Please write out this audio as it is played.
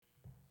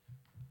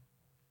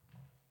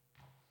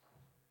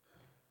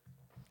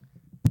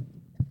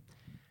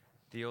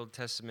The Old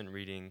Testament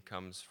reading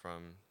comes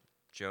from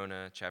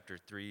Jonah chapter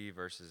 3,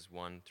 verses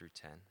 1 through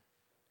 10.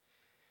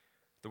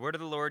 The word of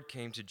the Lord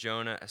came to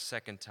Jonah a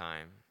second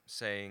time,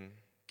 saying,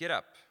 "Get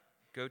up,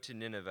 go to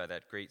Nineveh,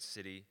 that great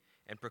city,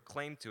 and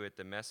proclaim to it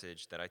the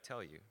message that I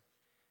tell you."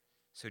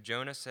 So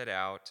Jonah set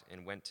out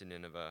and went to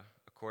Nineveh,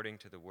 according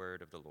to the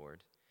word of the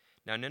Lord.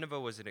 Now Nineveh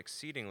was an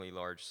exceedingly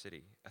large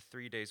city, a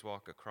 3 days'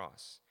 walk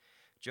across.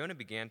 Jonah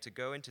began to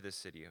go into the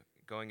city,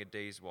 going a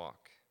day's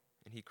walk,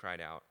 and he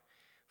cried out,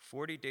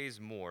 40 days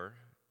more,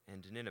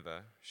 and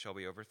Nineveh shall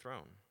be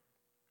overthrown.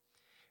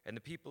 And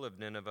the people of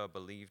Nineveh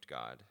believed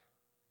God.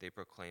 They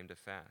proclaimed a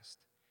fast,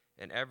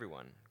 and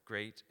everyone,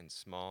 great and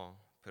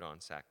small, put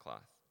on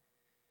sackcloth.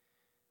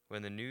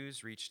 When the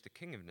news reached the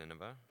king of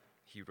Nineveh,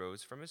 he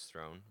rose from his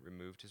throne,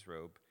 removed his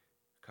robe,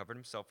 covered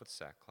himself with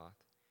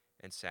sackcloth,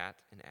 and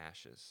sat in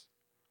ashes.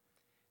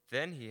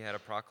 Then he had a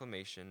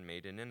proclamation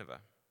made in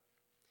Nineveh.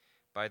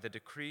 By the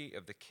decree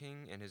of the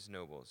king and his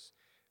nobles,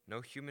 no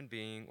human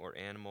being or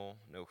animal,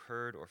 no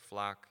herd or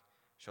flock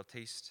shall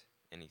taste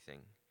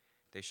anything.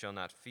 They shall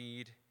not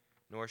feed,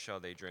 nor shall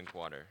they drink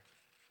water.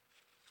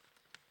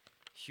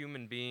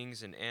 Human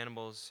beings and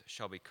animals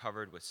shall be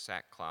covered with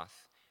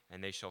sackcloth,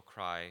 and they shall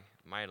cry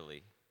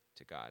mightily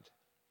to God.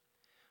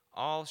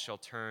 All shall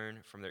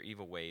turn from their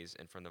evil ways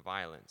and from the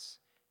violence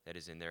that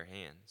is in their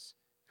hands.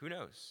 Who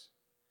knows?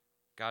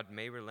 God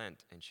may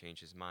relent and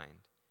change his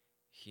mind.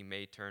 He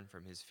may turn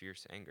from his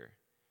fierce anger,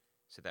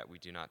 so that we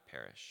do not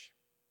perish.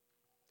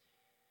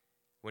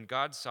 When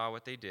God saw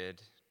what they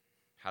did,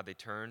 how they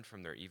turned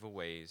from their evil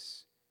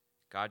ways,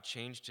 God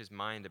changed his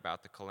mind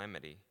about the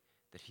calamity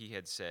that he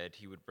had said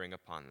he would bring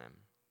upon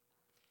them,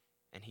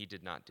 and he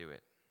did not do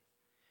it.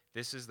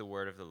 This is the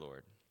word of the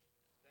Lord.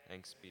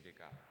 Thanks be to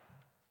God.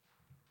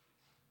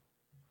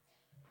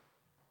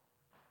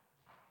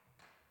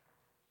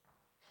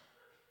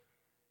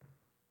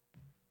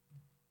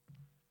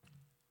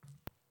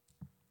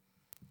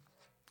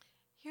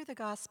 Hear the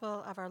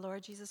gospel of our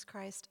Lord Jesus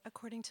Christ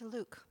according to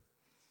Luke.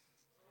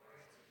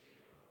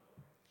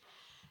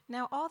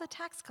 Now all the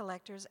tax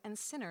collectors and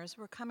sinners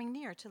were coming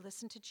near to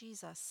listen to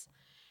Jesus,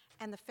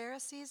 and the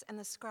Pharisees and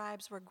the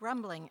scribes were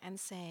grumbling and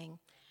saying,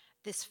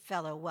 "This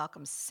fellow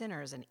welcomes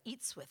sinners and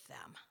eats with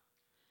them."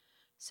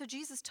 So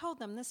Jesus told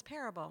them this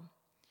parable.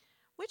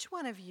 Which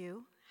one of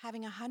you,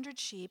 having 100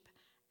 sheep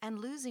and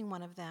losing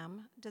one of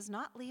them, does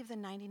not leave the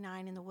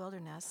 99 in the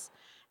wilderness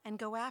and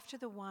go after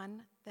the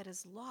one that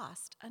is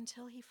lost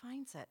until he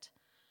finds it?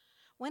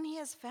 When he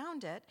has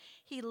found it,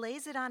 he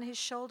lays it on his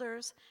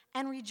shoulders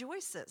and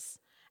rejoices.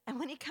 And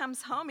when he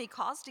comes home, he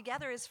calls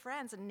together his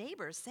friends and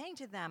neighbors, saying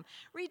to them,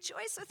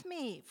 "Rejoice with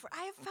me, for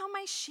I have found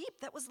my sheep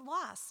that was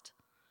lost."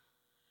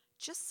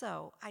 Just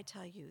so, I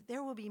tell you,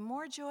 there will be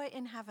more joy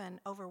in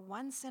heaven over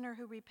one sinner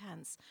who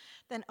repents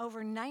than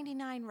over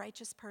 99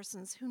 righteous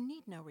persons who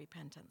need no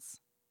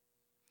repentance.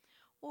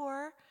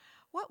 Or,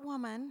 what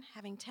woman,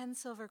 having 10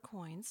 silver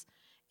coins,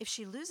 if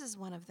she loses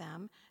one of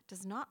them,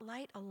 does not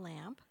light a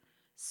lamp,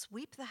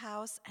 sweep the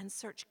house, and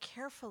search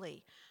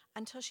carefully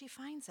until she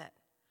finds it?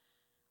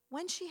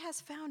 When she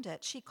has found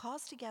it, she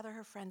calls together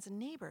her friends and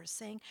neighbors,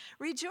 saying,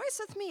 "Rejoice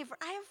with me, for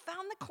I have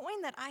found the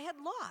coin that I had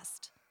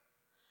lost."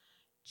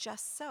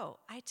 Just so,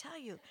 I tell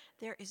you,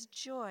 there is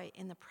joy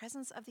in the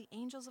presence of the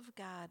angels of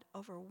God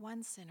over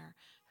one sinner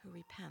who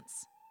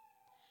repents.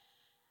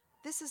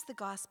 This is the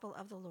gospel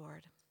of the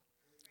Lord.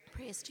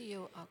 Praise to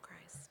you, O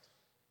Christ.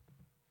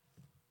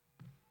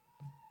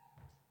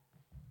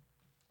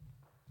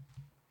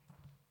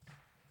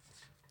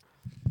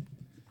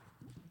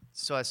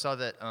 So I saw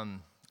that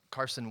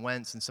Carson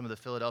Wentz and some of the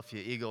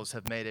Philadelphia Eagles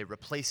have made a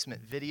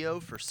replacement video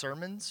for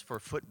sermons for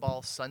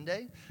Football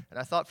Sunday. And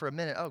I thought for a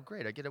minute, oh,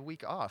 great, I get a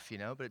week off,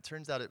 But it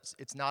turns out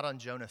it's not on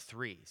Jonah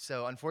 3.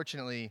 So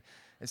unfortunately,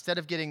 instead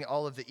of getting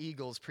all of the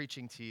Eagles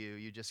preaching to you,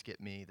 you just get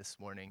me this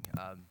morning.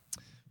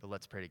 But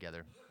let's pray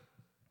together.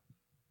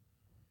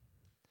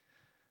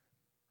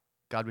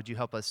 God, would you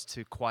help us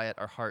to quiet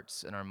our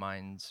hearts and our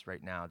minds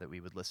right now, that we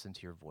would listen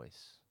to your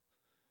voice?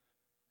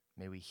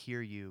 May we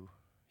hear you,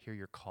 hear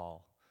your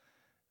call,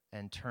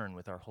 and turn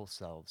with our whole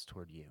selves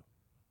toward you.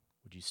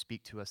 Would you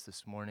speak to us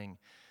this morning?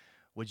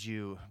 Would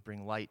you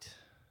bring light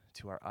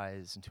to our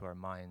eyes and to our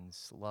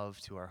minds, love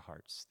to our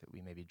hearts, that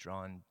we may be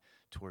drawn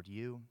toward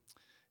you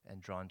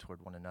and drawn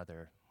toward one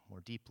another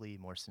more deeply,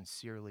 more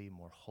sincerely,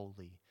 more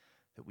wholly,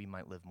 that we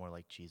might live more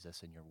like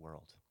Jesus in your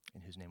world,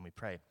 in whose name we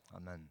pray.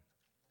 Amen.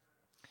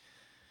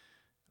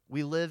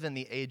 We live in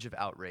the age of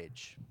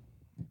outrage.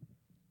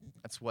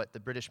 That's what the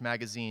British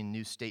magazine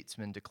New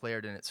Statesman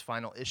declared in its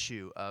final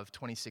issue of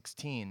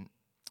 2016.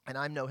 And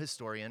I'm no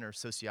historian or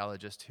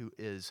sociologist who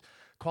is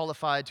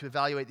qualified to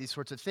evaluate these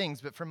sorts of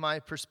things, but from my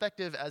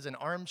perspective as an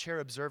armchair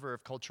observer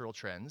of cultural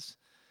trends,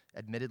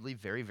 admittedly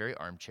very, very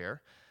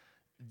armchair,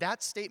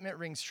 that statement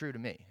rings true to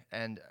me.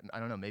 And I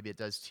don't know, maybe it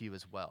does to you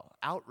as well.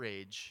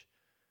 Outrage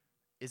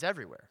is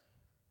everywhere,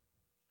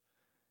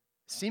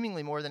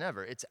 seemingly more than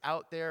ever. It's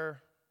out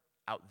there,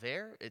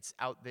 it's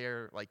out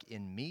there like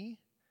in me.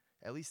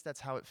 At least that's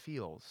how it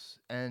feels.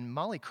 And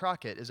Molly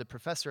Crockett is a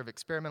professor of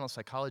experimental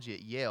psychology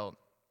at Yale,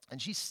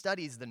 And she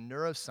studies the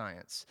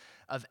neuroscience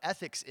of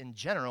ethics in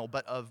general,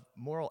 but of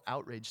moral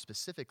outrage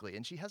specifically.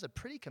 And she has a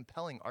pretty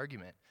compelling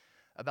argument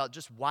about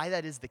just why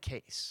that is the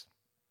case.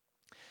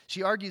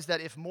 She argues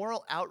that if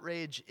moral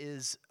outrage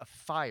is a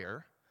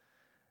fire,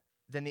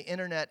 then the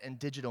internet and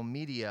digital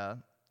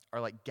media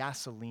are like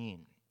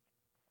gasoline.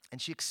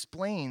 And she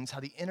explains how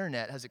the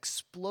internet has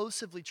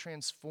explosively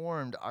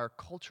transformed our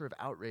culture of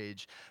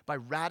outrage by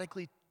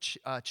radically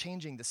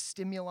changing the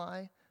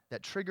stimuli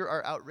that trigger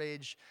our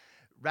outrage,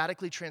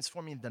 radically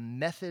transforming the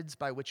methods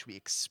by which we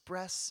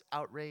express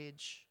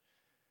outrage,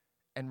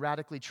 and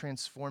radically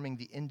transforming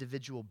the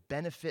individual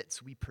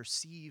benefits we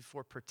perceive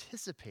for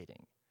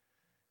participating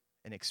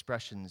in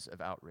expressions of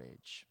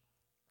outrage.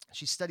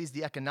 She studies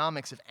the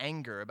economics of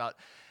anger, about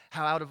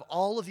how out of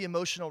all of the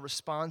emotional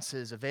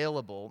responses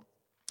available,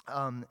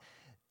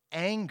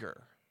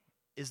 anger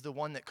is the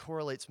one that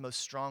correlates most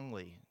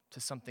strongly to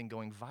something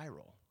going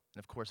viral. And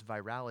of course,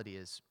 virality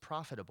is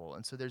profitable.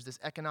 And so there's this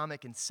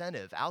economic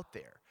incentive out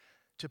there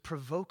to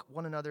provoke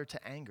one another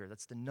to anger.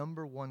 That's the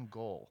number one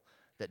goal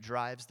that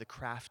drives the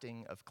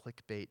crafting of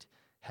clickbait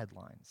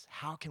headlines.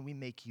 How can we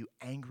make you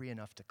angry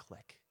enough to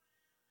click?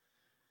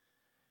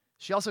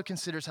 She also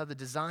considers how the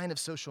design of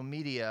social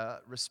media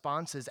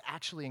responses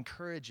actually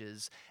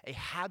encourages a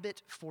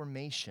habit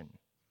formation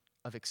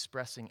of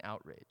expressing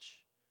outrage.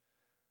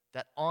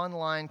 That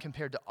online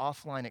compared to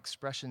offline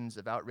expressions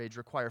of outrage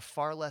require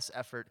far less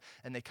effort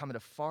and they come at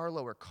a far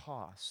lower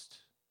cost.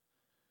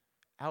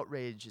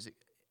 Outrage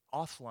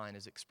offline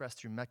is expressed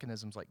through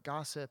mechanisms like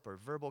gossip or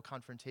verbal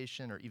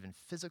confrontation or even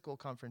physical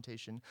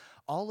confrontation,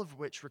 all of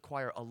which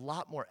require a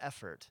lot more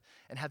effort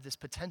and have this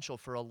potential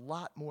for a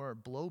lot more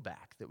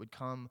blowback that would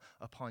come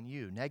upon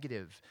you,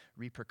 negative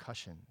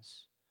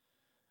repercussions.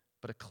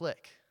 But a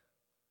click,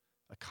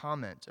 a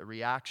comment, a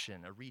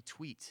reaction, a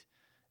retweet,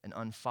 an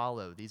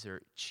unfollow, these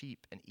are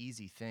cheap and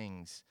easy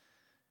things,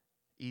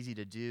 easy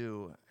to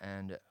do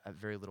and at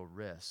very little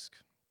risk.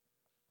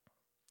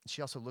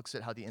 She also looks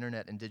at how the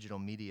internet and digital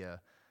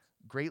media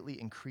greatly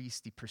increase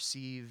the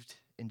perceived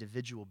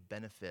individual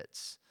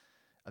benefits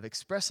of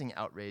expressing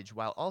outrage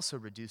while also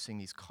reducing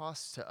these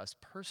costs to us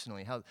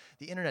personally. How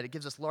the internet, it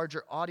gives us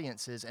larger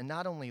audiences, and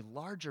not only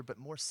larger, but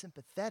more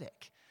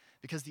sympathetic,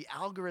 because the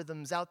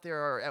algorithms out there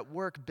are at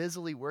work,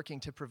 busily working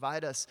to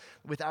provide us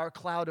with our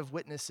cloud of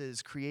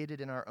witnesses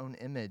created in our own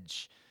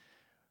image,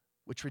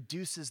 which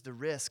reduces the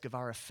risk of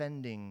our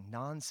offending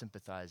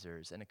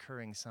non-sympathizers and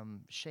occurring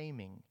some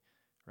shaming,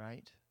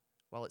 right?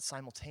 While it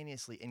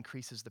simultaneously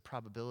increases the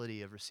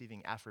probability of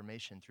receiving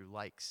affirmation through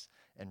likes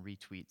and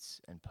retweets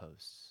and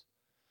posts.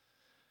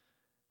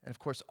 And of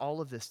course,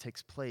 all of this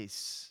takes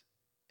place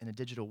in a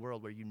digital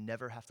world where you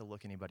never have to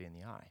look anybody in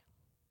the eye,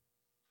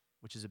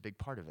 which is a big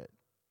part of it.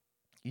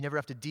 You never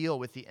have to deal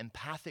with the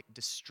empathic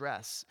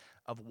distress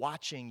of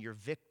watching your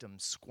victim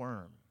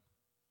squirm.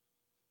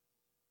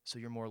 So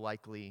you're more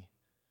likely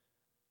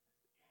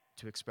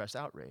to express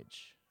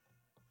outrage,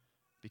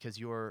 because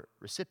your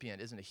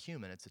recipient isn't a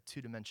human, it's a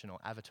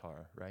two-dimensional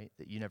avatar, right?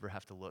 That you never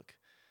have to look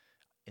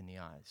in the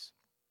eyes.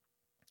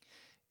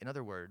 In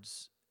other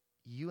words,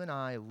 you and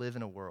I live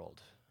in a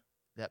world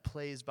that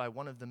plays by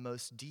one of the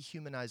most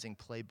dehumanizing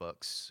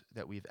playbooks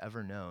that we've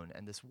ever known.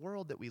 And this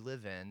world that we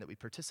live in, that we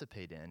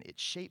participate in, it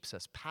shapes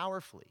us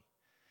powerfully,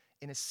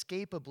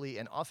 inescapably,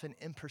 and often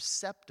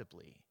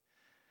imperceptibly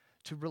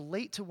to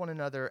relate to one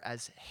another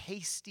as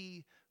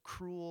hasty,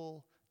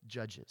 cruel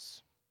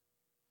judges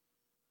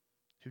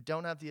who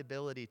don't have the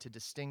ability to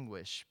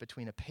distinguish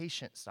between a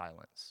patient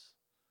silence,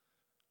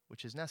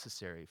 which is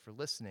necessary for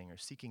listening or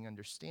seeking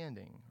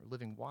understanding or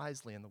living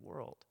wisely in the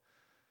world,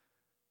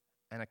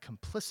 and a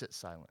complicit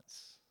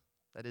silence,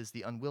 that is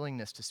the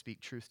unwillingness to speak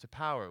truth to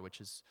power,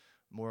 which is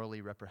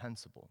morally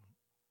reprehensible.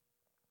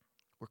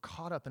 We're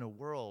caught up in a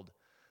world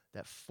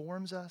that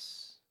forms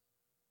us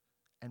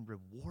and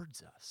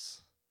rewards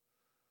us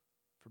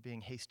for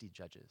being hasty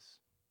judges.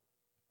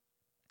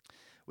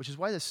 Which is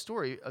why the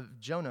story of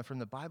Jonah from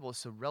the Bible is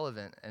so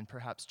relevant and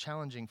perhaps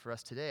challenging for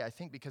us today, I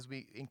think, because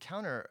we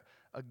encounter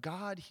a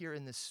God here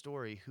in this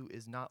story who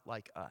is not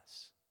like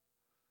us.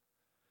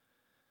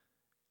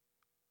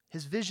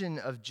 His vision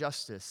of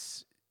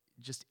justice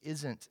just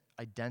isn't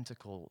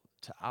identical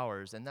to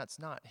ours, and that's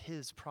not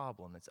his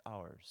problem, it's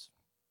ours.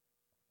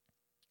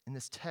 In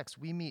this text,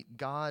 we meet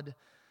God,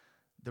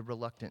 the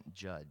reluctant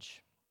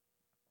judge.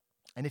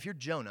 And if you're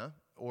Jonah,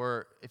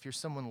 or if you're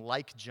someone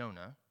like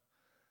Jonah,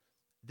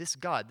 this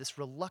God, this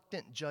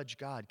reluctant judge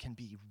God, can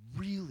be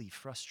really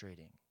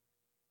frustrating,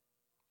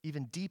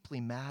 even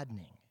deeply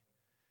maddening,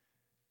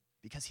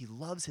 because he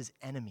loves his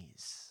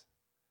enemies.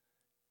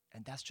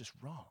 And that's just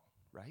wrong,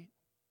 right?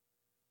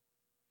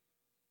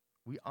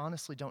 We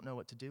honestly don't know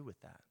what to do with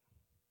that.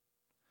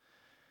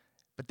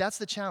 But that's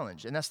the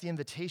challenge, and that's the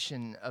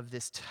invitation of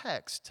this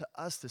text to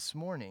us this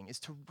morning, is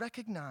to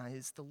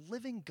recognize the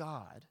living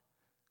God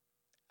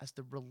as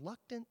the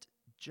reluctant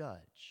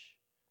judge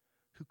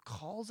who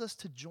calls us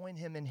to join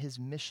him in his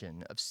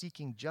mission of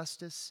seeking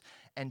justice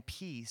and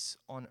peace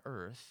on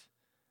earth,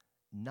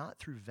 not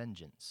through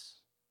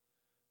vengeance,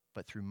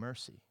 but through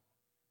mercy,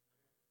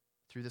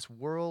 through this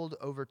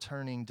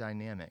world-overturning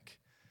dynamic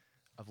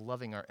of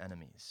loving our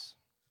enemies.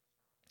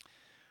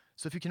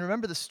 So if you can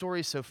remember the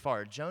story so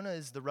far, Jonah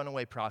is the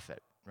runaway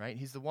prophet, right?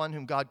 He's the one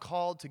whom God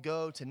called to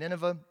go to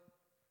Nineveh,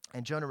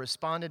 and Jonah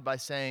responded by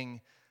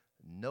saying,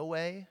 "No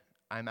way,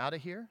 I'm out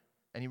of here."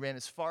 And he ran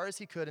as far as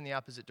he could in the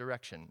opposite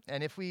direction.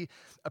 And if we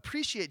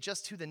appreciate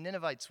just who the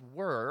Ninevites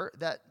were,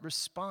 that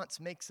response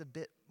makes a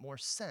bit more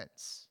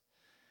sense.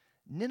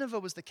 Nineveh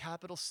was the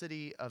capital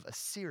city of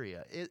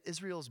Assyria,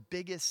 Israel's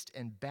biggest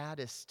and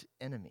baddest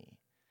enemy.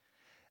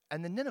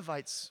 And the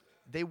Ninevites,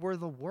 they were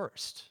the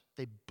worst.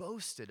 They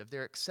boasted of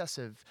their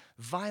excessive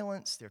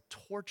violence, their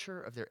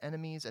torture of their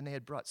enemies, and they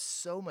had brought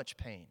so much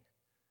pain,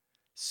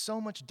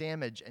 so much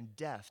damage and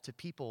death to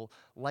people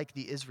like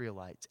the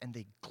Israelites, and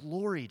they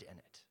gloried in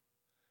it.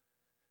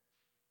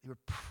 They were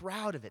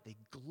proud of it. They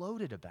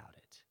gloated about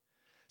it.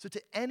 So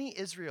to any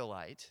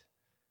Israelite,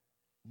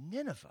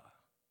 Nineveh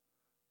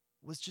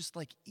was just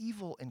like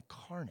evil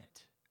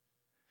incarnate.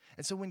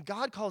 And so when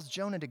God calls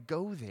Jonah to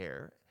go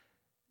there,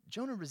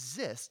 Jonah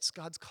resists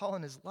God's call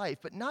in his life,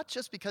 but not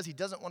just because he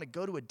doesn't want to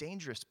go to a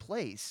dangerous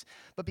place,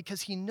 but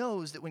because he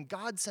knows that when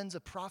God sends a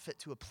prophet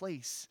to a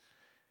place,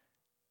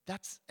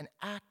 that's an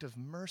act of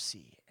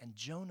mercy, and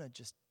Jonah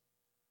just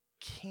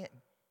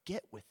can't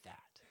get with that.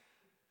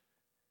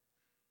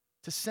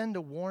 To send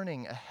a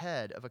warning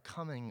ahead of a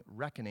coming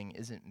reckoning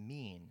isn't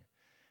mean,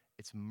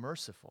 it's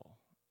merciful.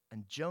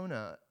 And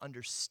Jonah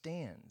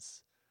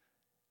understands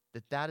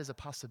that that is a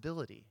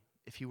possibility.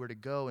 If he were to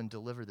go and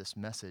deliver this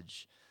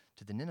message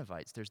to the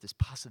Ninevites, there's this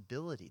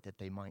possibility that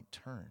they might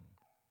turn.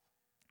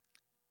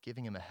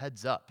 Giving him a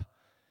heads up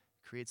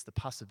creates the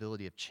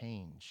possibility of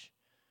change,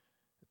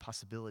 the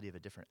possibility of a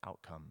different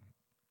outcome.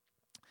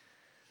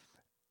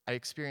 I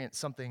experienced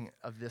something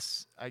of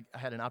this. I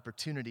had an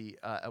opportunity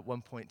at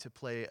one point to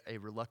play a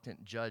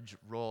reluctant judge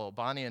role.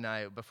 Bonnie and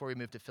I, before we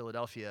moved to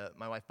Philadelphia,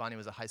 my wife Bonnie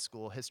was a high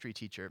school history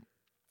teacher,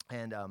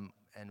 and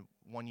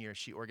one year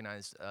she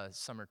organized a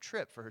summer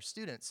trip for her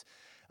students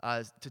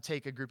to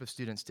take a group of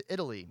students to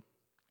Italy.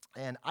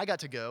 And I got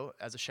to go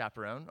as a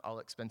chaperone, all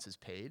expenses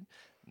paid,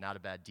 not a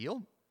bad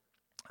deal.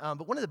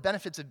 But one of the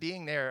benefits of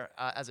being there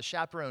as a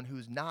chaperone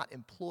who's not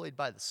employed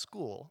by the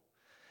school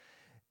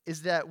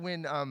is that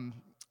when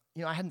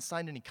I hadn't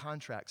signed any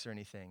contracts or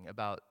anything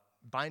about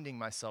binding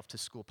myself to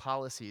school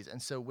policies.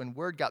 And so when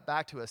word got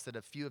back to us that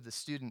a few of the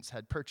students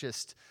had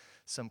purchased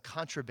some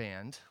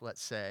contraband,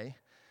 let's say,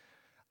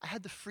 I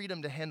had the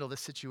freedom to handle the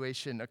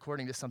situation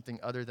according to something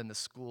other than the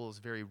school's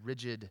very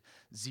rigid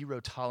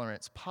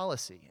zero-tolerance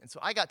policy. And so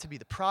I got to be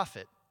the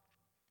prophet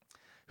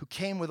who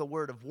came with a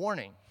word of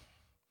warning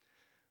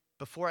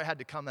before I had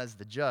to come as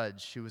the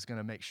judge who was going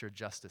to make sure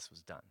justice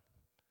was done.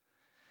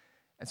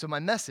 And so my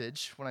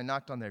message, when I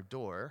knocked on their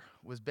door,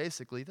 was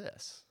basically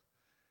this: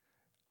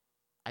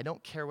 I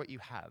don't care what you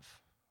have.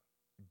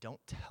 Don't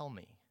tell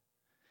me.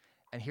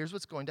 And here's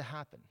what's going to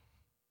happen.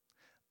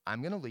 I'm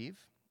going to leave,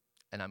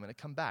 and I'm going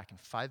to come back in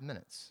 5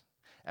 minutes,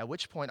 at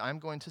which point I'm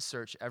going to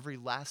search every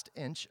last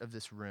inch of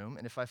this room,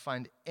 and if I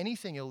find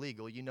anything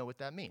illegal, you know what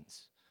that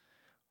means.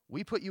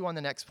 We put you on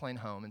the next plane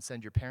home and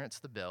send your parents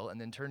the bill and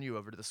then turn you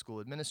over to the school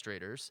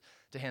administrators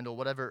to handle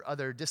whatever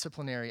other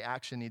disciplinary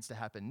action needs to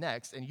happen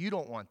next, and you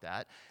don't want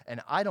that,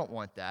 and I don't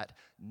want that.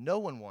 No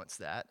one wants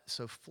that,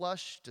 so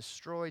flush,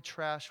 destroy,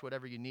 trash,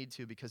 whatever you need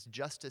to, because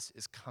justice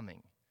is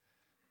coming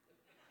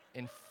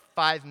in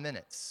 5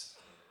 minutes.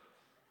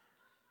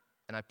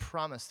 And I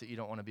promise that you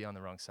don't want to be on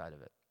the wrong side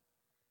of it.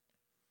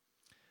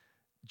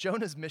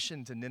 Jonah's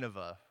mission to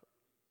Nineveh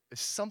is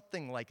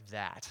something like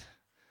that,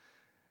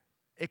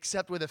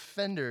 except with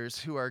offenders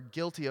who are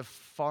guilty of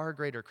far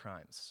greater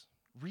crimes,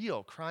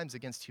 real crimes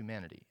against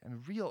humanity,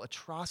 and real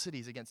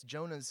atrocities against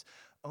Jonah's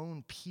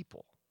own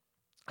people.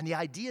 And the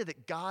idea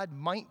that God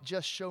might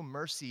just show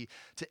mercy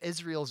to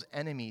Israel's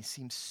enemy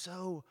seems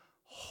so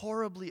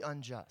horribly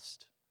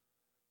unjust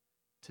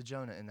to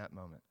Jonah in that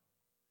moment.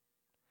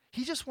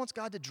 He just wants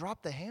God to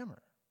drop the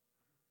hammer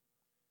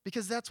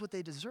because that's what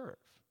they deserve.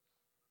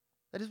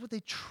 That is what they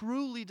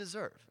truly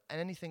deserve,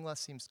 and anything less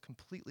seems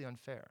completely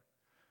unfair.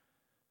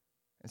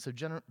 And so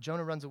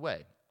Jonah runs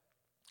away,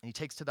 and he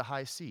takes to the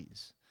high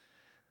seas.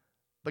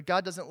 But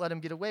God doesn't let him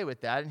get away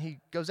with that, and he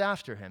goes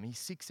after him. He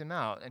seeks him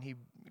out, and he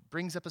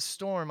brings up a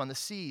storm on the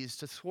seas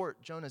to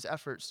thwart Jonah's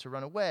efforts to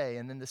run away.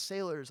 And then the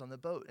sailors on the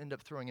boat end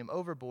up throwing him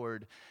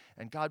overboard,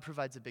 and God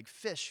provides a big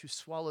fish who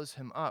swallows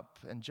him up.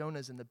 And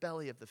Jonah's in the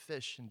belly of the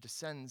fish and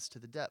descends to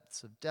the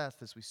depths of death,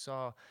 as we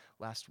saw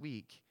last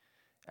week,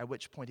 at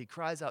which point he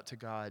cries out to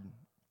God.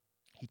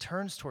 He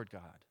turns toward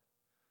God,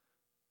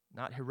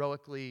 not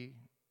heroically,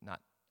 not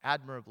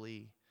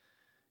admirably,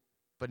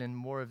 but in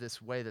more of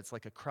this way that's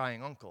like a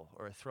crying uncle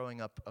or a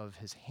throwing up of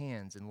his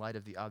hands in light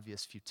of the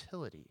obvious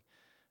futility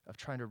of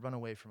trying to run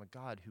away from a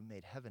God who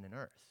made heaven and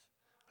earth,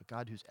 a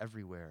God who's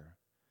everywhere.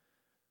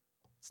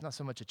 It's not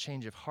so much a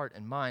change of heart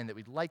and mind that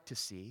we'd like to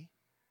see,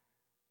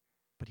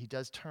 but he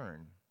does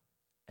turn,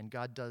 and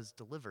God does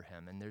deliver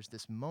him. And there's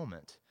this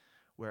moment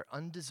where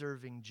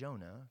undeserving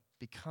Jonah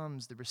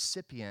becomes the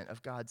recipient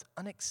of God's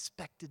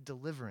unexpected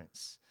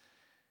deliverance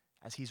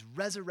as he's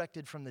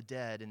resurrected from the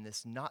dead in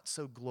this not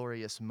so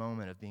glorious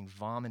moment of being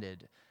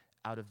vomited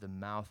out of the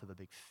mouth of a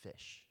big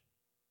fish.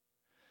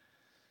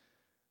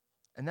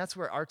 And that's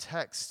where our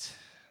text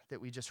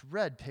that we just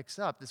read picks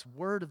up. This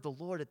word of the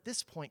Lord at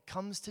this point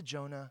comes to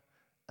Jonah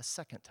a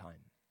second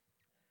time.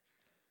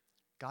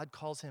 God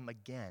calls him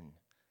again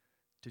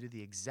to do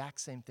the exact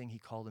same thing he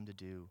called him to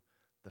do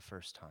the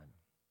first time.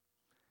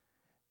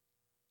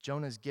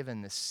 Jonah is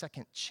given this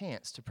second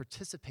chance to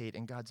participate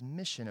in God's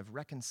mission of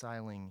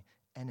reconciling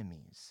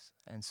enemies.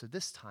 And so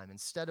this time,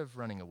 instead of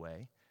running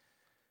away,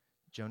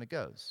 Jonah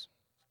goes.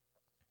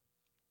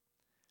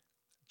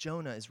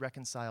 Jonah is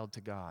reconciled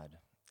to God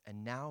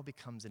and now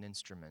becomes an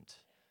instrument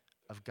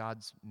of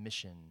God's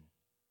mission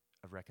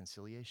of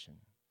reconciliation.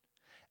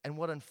 And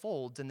what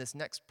unfolds in this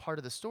next part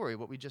of the story,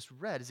 what we just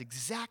read, is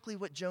exactly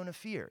what Jonah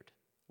feared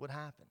would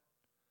happen.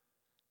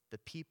 The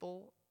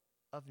people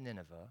of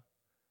Nineveh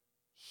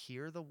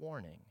hear the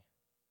warning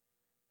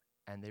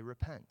and they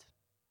repent.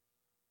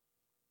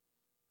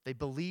 They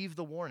believe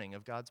the warning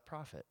of God's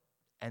prophet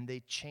and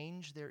they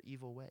change their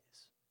evil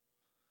ways.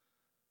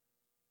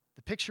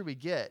 The picture we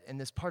get in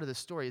this part of the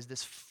story is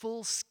this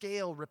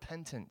full-scale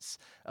repentance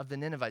of the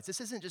Ninevites.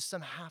 This isn't just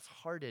some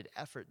half-hearted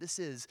effort. This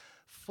is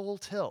full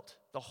tilt.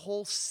 The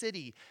whole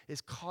city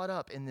is caught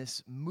up in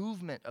this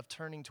movement of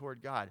turning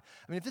toward God.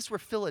 I mean, if this were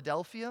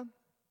Philadelphia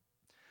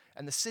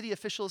and the city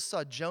officials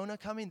saw Jonah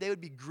coming, they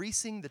would be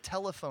greasing the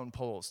telephone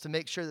poles to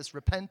make sure this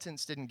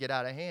repentance didn't get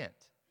out of hand.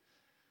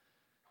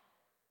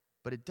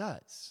 But it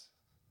does.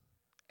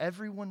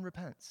 Everyone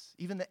repents.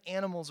 Even the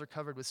animals are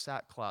covered with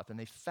sackcloth, and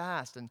they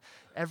fast, and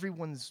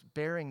everyone's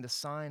bearing the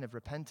sign of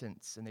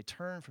repentance, and they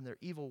turn from their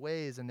evil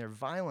ways and their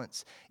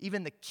violence.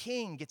 Even the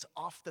king gets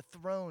off the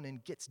throne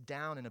and gets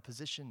down in a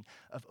position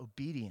of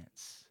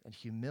obedience and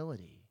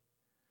humility.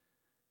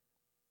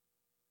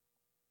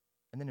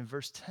 And then in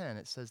verse 10,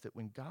 it says that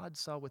when God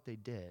saw what they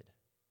did,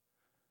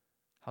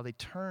 how they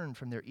turned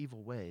from their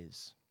evil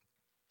ways,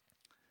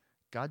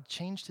 God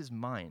changed his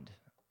mind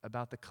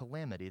about the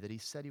calamity that he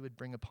said he would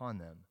bring upon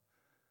them,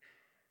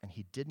 and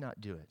he did not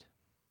do it.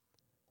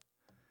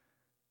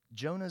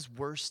 Jonah's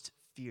worst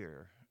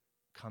fear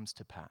comes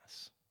to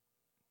pass.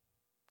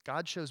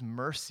 God shows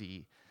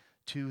mercy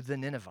to the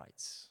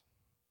Ninevites,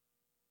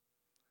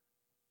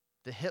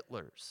 the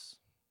Hitlers,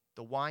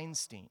 the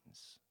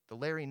Weinsteins, the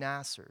Larry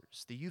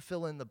Nassers, the you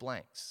fill in the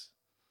blanks.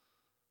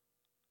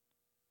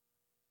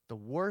 The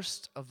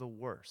worst of the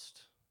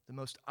worst, the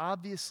most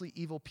obviously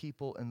evil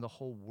people in the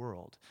whole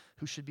world,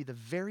 who should be the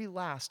very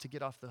last to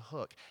get off the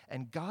hook.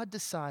 And God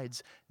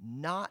decides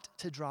not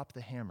to drop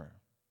the hammer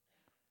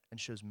and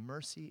shows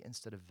mercy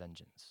instead of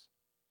vengeance.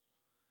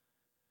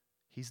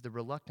 He's the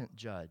reluctant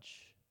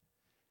judge.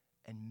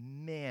 And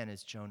man,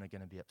 is Jonah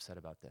going to be upset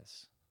about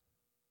this.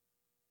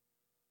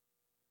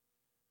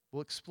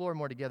 We'll explore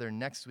more together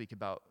next week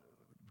about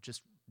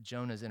just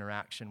Jonah's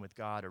interaction with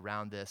God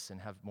around this and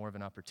have more of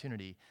an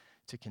opportunity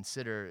to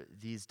consider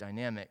these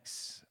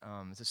dynamics.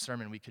 It's a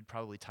sermon we could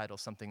probably title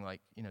something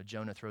like,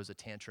 Jonah throws a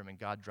tantrum and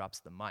God drops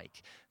the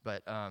mic.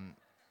 But I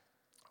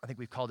think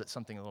we've called it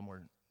something a little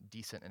more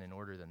decent and in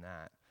order than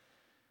that.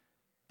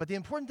 But the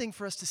important thing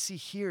for us to see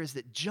here is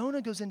that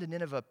Jonah goes into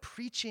Nineveh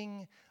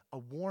preaching a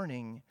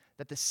warning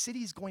that the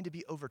city's going to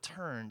be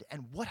overturned.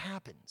 And what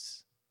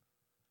happens?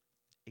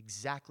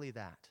 Exactly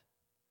that.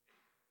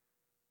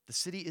 The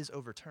city is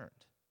overturned.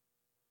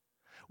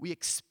 We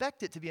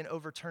expect it to be an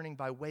overturning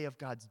by way of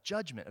God's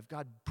judgment, of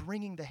God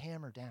bringing the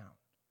hammer down.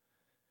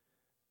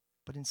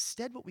 But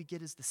instead what we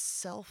get is the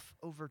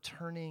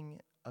self-overturning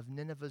of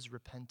Nineveh's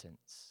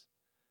repentance,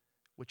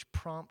 which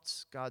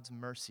prompts God's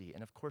mercy.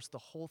 And of course, the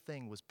whole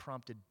thing was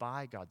prompted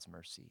by God's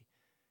mercy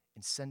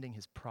in sending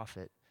his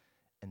prophet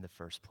in the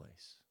first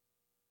place.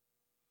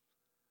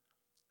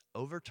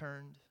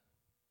 Overturned,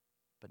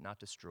 but not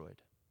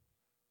destroyed.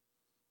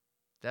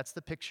 That's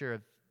the picture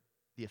of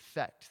the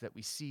effect that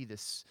we see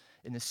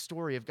in this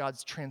story of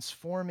God's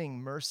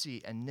transforming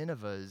mercy and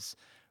Nineveh's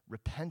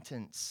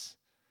repentance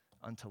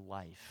unto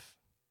life.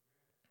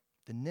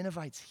 The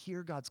Ninevites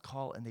hear God's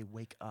call and they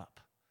wake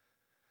up.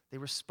 They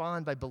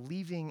respond by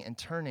believing and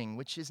turning,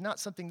 which is not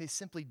something they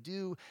simply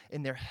do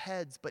in their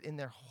heads, but in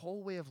their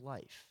whole way of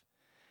life.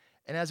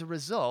 And as a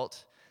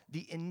result,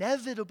 the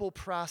inevitable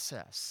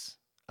process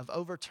of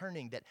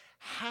overturning that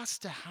has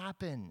to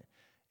happen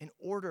in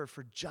order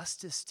for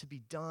justice to be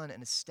done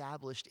and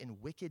established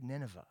in wicked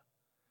Nineveh.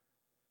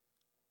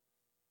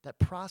 That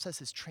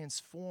process is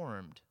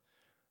transformed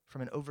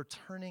from an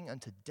overturning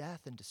unto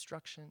death and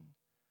destruction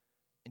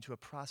into a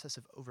process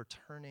of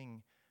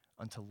overturning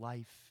unto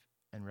life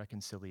and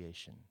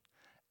reconciliation.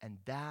 And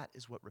that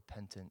is what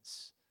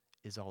repentance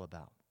is all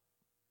about.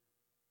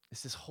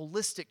 It's this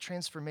holistic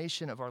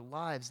transformation of our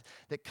lives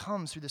that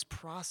comes through this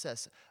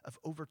process of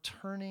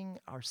overturning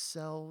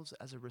ourselves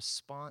as a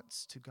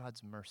response to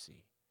God's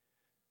mercy,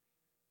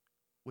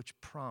 which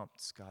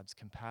prompts God's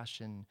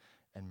compassion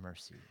and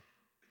mercy.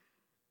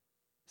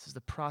 This is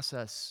the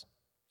process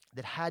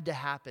that had to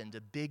happen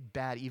to big,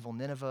 bad, evil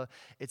Nineveh.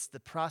 It's the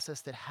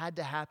process that had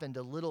to happen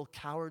to little,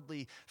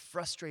 cowardly,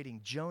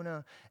 frustrating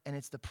Jonah. And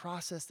it's the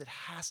process that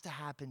has to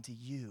happen to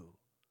you.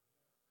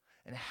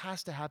 And it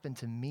has to happen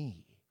to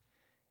me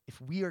if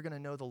we are going to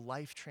know the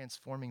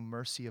life-transforming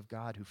mercy of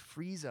God who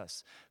frees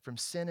us from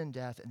sin and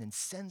death and then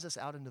sends us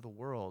out into the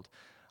world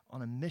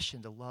on a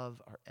mission to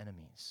love our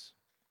enemies.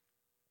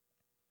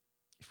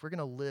 If we're going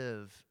to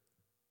live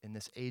in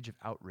this age of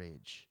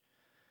outrage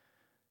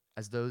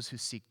as those who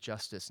seek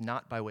justice,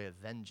 not by way of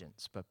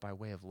vengeance, but by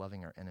way of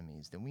loving our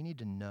enemies, then we need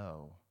to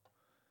know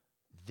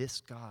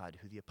this God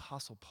who the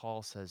Apostle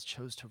Paul says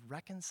chose to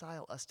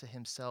reconcile us to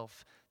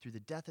himself through the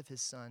death of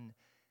his Son,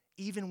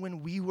 even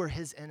when we were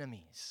his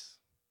enemies.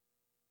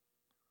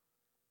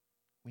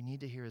 We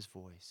need to hear his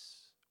voice.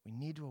 We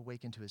need to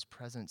awaken to his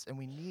presence, and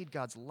we need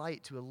God's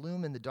light to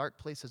illumine the dark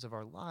places of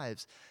our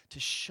lives to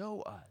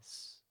show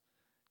us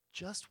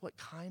just what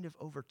kind of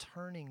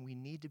overturning we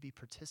need to be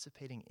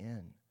participating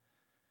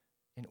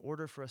in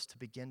order for us to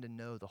begin to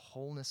know the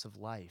wholeness of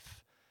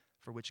life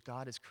for which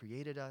God has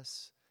created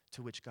us,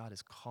 to which God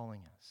is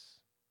calling us.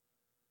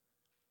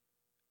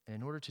 And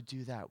in order to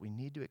do that, we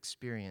need to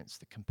experience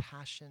the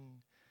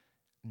compassion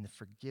and the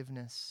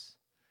forgiveness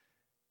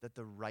that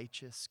the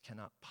righteous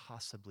cannot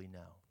possibly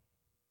know.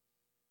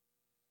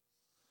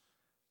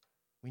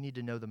 We need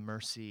to know the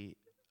mercy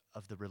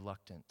of the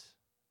reluctant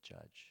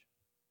judge.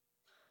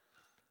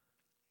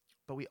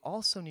 But we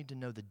also need to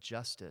know the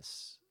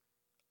justice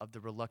of the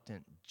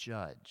reluctant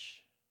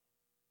judge.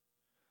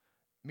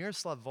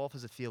 Miroslav Volf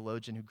is a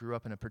theologian who grew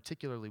up in a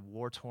particularly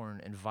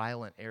war-torn and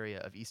violent area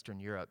of Eastern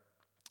Europe.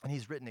 And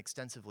he's written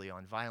extensively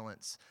on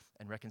violence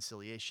and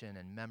reconciliation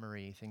and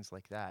memory, things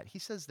like that. He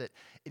says that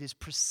it is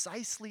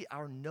precisely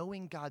our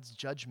knowing God's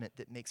judgment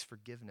that makes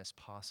forgiveness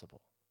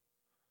possible.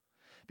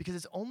 Because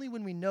it's only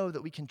when we know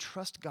that we can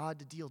trust God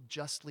to deal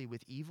justly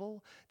with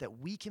evil that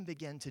we can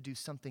begin to do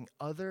something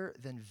other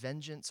than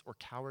vengeance or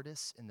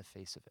cowardice in the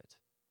face of it.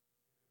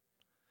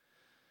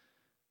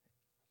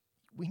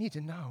 We need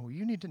to know.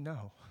 You need to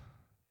know.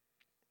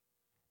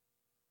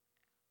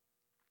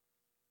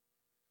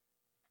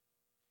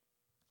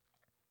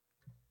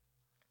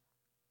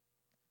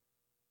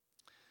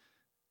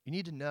 You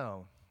need to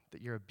know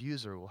that your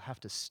abuser will have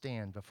to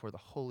stand before the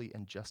holy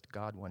and just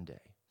God one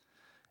day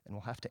and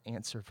will have to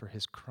answer for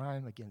his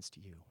crime against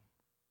you.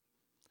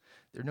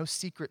 There are no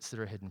secrets that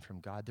are hidden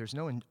from God. There's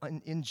no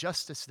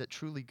injustice that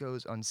truly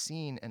goes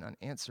unseen and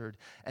unanswered.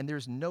 And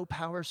there's no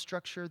power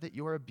structure that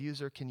your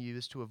abuser can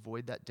use to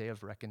avoid that day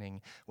of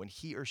reckoning when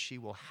he or she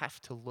will have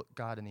to look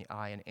God in the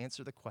eye and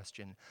answer the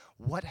question,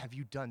 "What have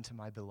you done to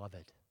my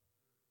beloved?"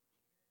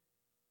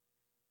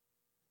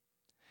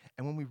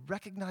 And when we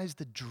recognize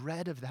the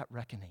dread of that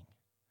reckoning,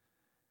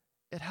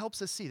 it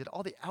helps us see that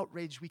all the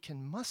outrage we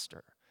can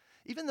muster,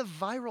 even the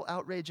viral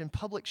outrage and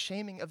public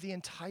shaming of the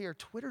entire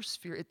Twitter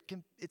sphere,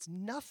 it's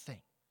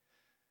nothing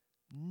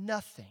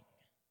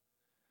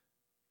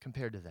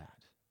compared to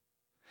that.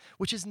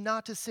 Which is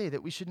not to say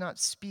that we should not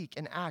speak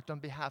and act on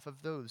behalf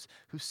of those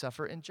who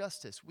suffer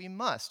injustice. We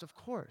must, of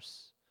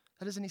course.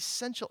 That is an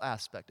essential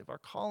aspect of our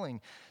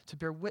calling to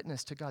bear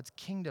witness to God's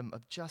kingdom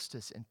of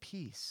justice and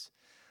peace.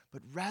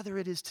 But rather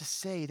it is to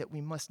say that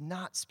we must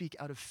not speak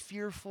out of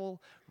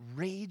fearful,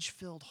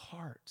 rage-filled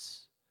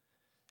hearts,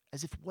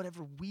 as if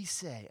whatever we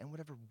say and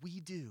whatever we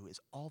do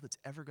is all that's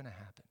ever going to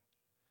happen.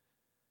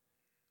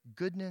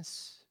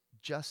 Goodness,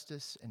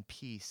 justice, and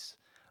peace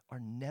are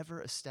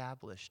never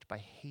established by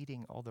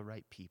hating all the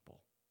right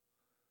people.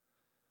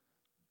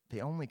 They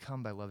only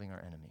come by loving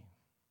our enemy.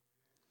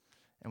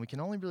 And we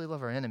can only really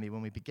love our enemy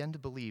when we begin to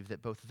believe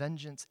that both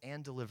vengeance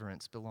and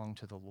deliverance belong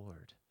to the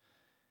Lord.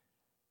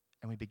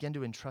 And we begin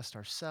to entrust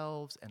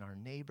ourselves and our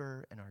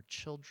neighbor and our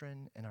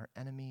children and our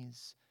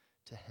enemies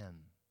to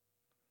him.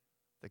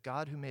 The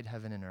God who made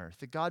heaven and earth,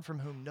 the God from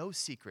whom no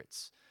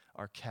secrets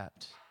are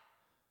kept,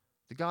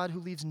 the God who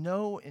leaves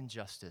no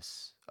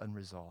injustice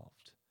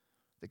unresolved,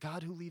 the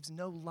God who leaves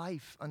no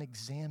life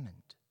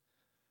unexamined,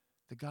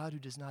 the God who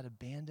does not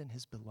abandon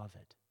his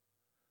beloved,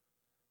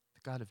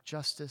 the God of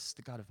justice,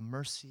 the God of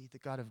mercy, the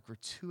God of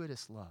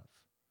gratuitous love,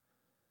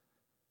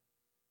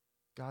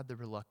 God the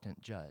reluctant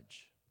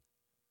judge,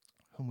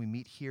 whom we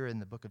meet here in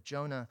the book of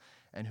Jonah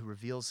and who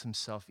reveals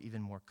himself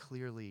even more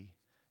clearly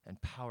and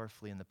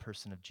powerfully in the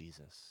person of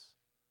Jesus.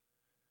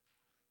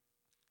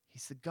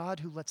 He's the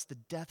God who lets the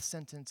death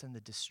sentence and the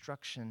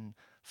destruction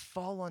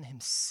fall on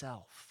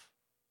himself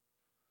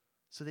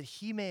so that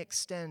he may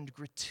extend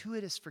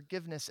gratuitous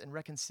forgiveness and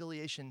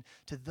reconciliation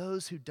to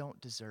those who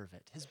don't deserve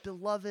it. His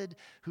beloved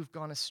who've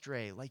gone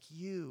astray, like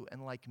you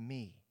and like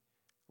me,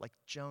 like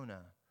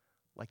Jonah,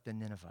 like the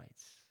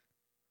Ninevites.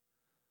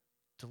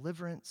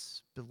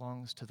 Deliverance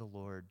belongs to the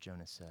Lord,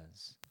 Jonah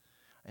says.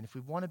 And if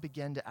we want to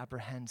begin to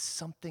apprehend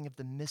something of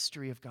the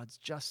mystery of God's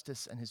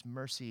justice and his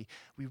mercy,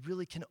 we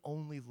really can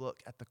only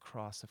look at the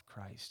cross of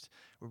Christ,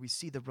 where we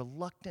see the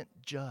reluctant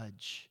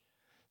judge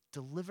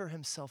deliver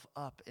himself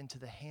up into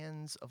the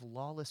hands of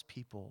lawless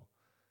people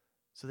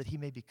so that he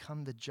may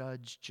become the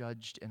judge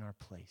judged in our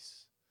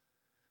place.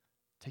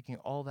 taking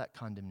all that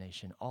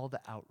condemnation, all the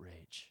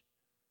outrage,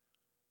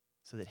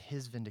 so that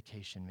his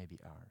vindication may be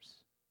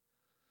ours.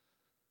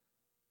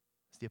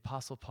 As the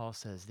Apostle Paul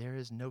says, there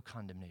is no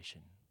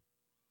condemnation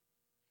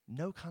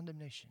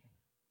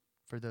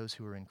for those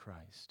who are in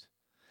Christ.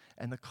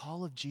 And the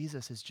call of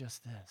Jesus is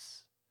just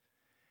this: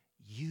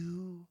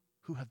 you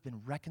who have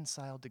been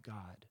reconciled to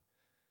God,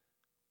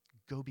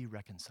 go be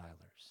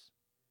reconcilers.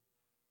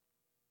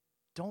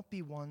 Don't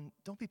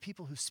be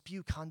people who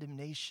spew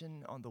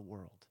condemnation on the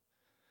world.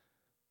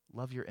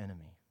 Love your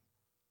enemy.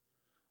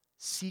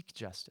 Seek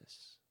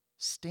justice.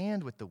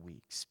 Stand with the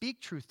weak.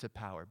 Speak truth to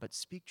power, but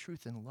speak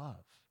truth in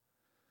love.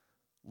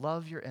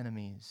 Love your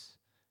enemies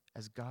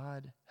as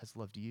God has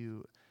loved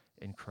you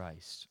in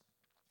Christ.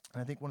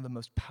 And I think one of the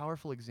most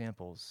powerful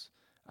examples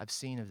I've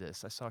seen of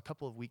this, I saw a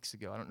couple of weeks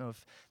ago. I don't know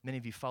if many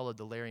of you followed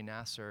the Larry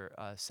Nassar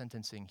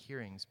sentencing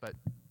hearings, but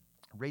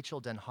Rachel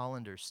Den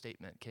Hollander's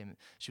statement came.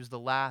 She was the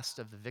last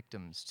of the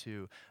victims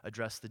to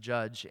address the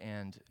judge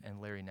and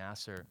Larry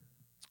Nassar,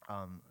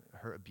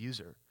 her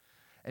abuser.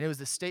 And it was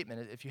this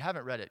statement. If you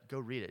haven't read it, go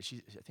read it.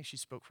 I think she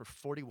spoke for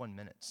 41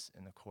 minutes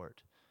in the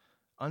court.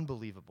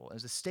 Unbelievable. It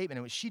was a statement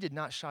in which she did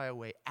not shy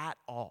away at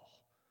all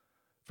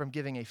from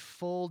giving a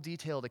full,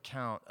 detailed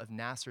account of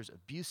Nassar's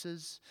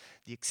abuses,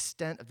 the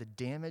extent of the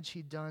damage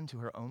he'd done to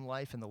her own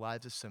life and the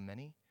lives of so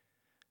many,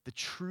 the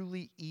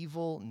truly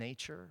evil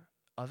nature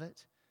of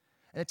it.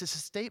 And it's a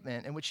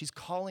statement in which she's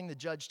calling the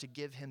judge to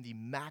give him the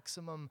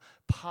maximum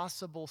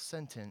possible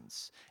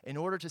sentence in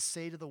order to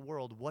say to the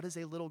world, what is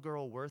a little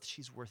girl worth?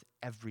 She's worth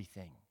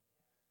everything.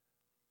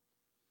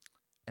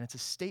 And it's a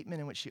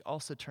statement in which she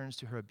also turns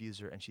to her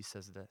abuser and she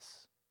says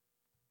this: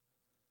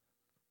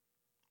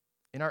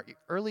 in our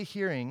early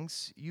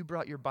hearings, you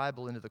brought your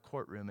Bible into the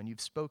courtroom and you've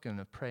spoken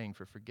of praying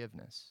for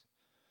forgiveness.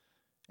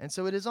 And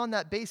so it is on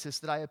that basis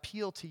that I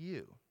appeal to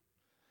you.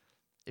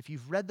 If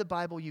you've read the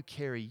Bible you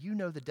carry, you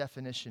know the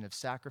definition of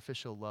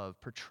sacrificial love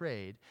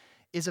portrayed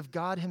is of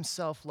God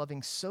himself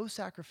loving so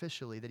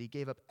sacrificially that he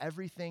gave up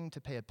everything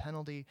to pay a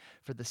penalty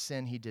for the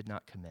sin he did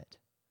not commit.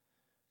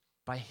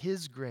 By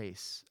his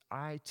grace,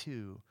 I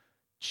too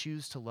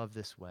choose to love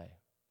this way.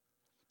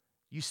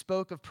 You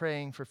spoke of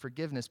praying for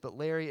forgiveness, but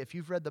Larry, if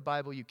you've read the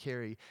Bible you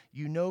carry,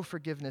 you know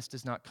forgiveness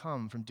does not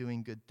come from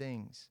doing good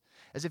things,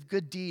 as if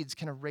good deeds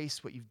can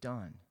erase what you've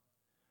done.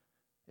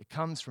 It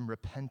comes from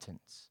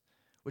repentance,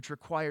 which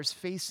requires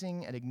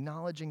facing and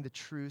acknowledging the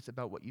truth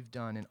about what you've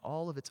done in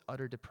all of its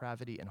utter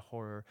depravity and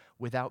horror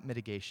without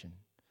mitigation,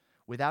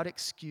 without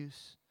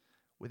excuse,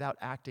 without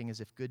acting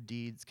as if good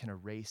deeds can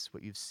erase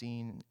what you've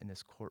seen in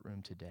this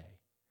courtroom today.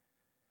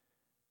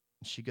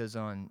 And she goes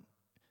on,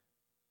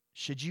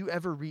 should you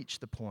ever reach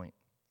the point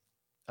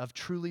of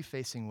truly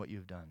facing what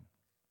you've done,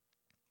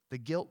 the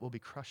guilt will be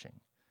crushing.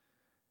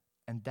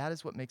 And that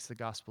is what makes the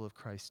gospel of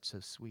Christ so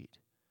sweet,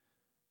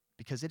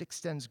 because it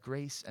extends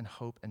grace and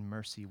hope and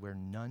mercy where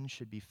none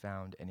should be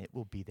found, and it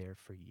will be there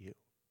for you.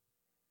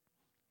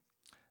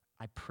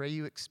 I pray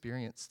you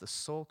experience the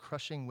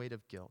soul-crushing weight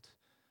of guilt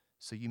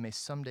so you may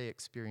someday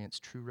experience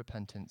true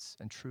repentance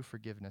and true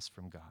forgiveness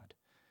from God,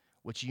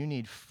 which you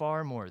need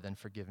far more than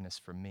forgiveness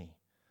from me,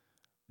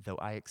 though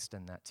I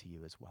extend that to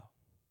you as well.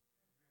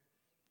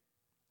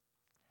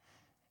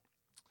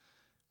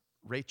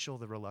 Rachel,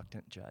 the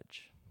reluctant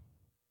judge,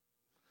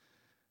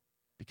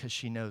 because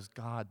she knows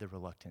God, the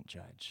reluctant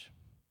judge.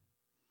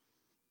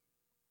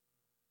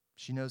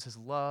 She knows his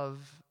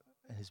love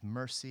and his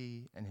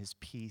mercy and his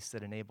peace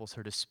that enables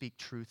her to speak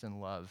truth in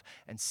love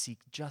and seek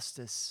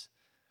justice,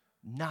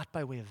 not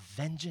by way of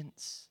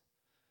vengeance,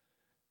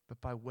 but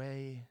by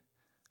way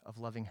of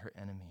loving her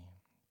enemy.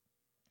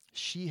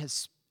 She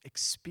has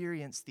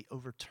experienced the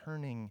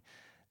overturning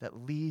that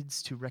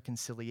leads to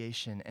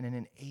reconciliation, and in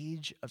an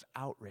age of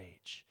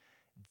outrage,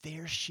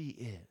 there she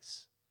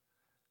is,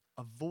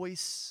 a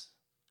voice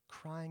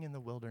crying in the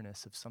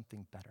wilderness of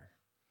something better.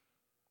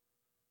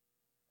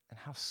 And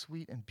how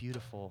sweet and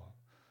beautiful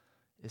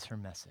is her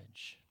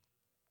message.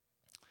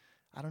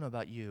 I don't know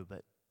about you,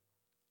 but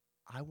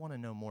I want to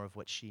know more of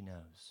what she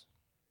knows.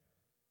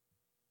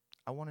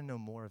 I want to know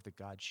more of the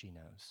God she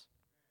knows.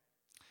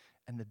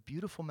 And the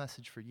beautiful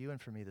message for you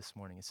and for me this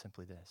morning is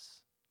simply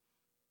this: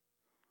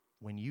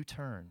 when you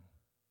turn,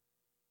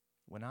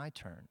 when I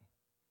turn,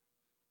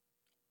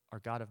 our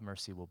God of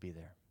mercy will be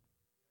there.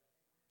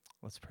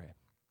 Let's pray.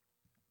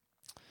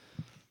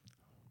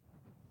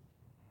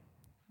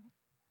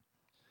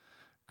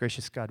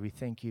 Gracious God, we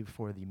thank you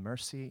for the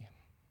mercy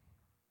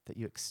that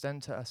you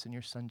extend to us in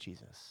your Son,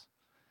 Jesus.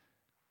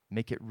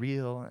 Make it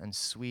real and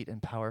sweet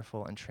and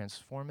powerful and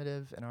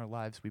transformative in our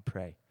lives, we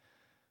pray.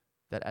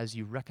 That as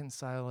you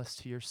reconcile us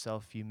to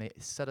yourself, you may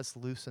set us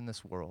loose in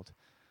this world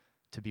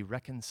to be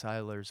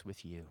reconcilers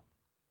with you.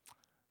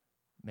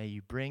 May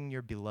you bring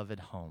your beloved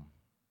home,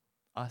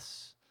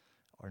 us,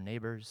 our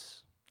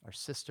neighbors, our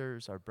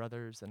sisters, our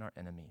brothers, and our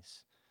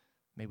enemies.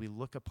 May we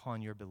look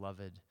upon your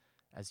beloved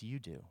as you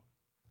do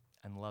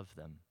and love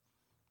them.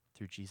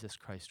 Through Jesus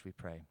Christ we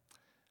pray.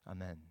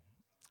 Amen.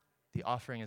 The offering is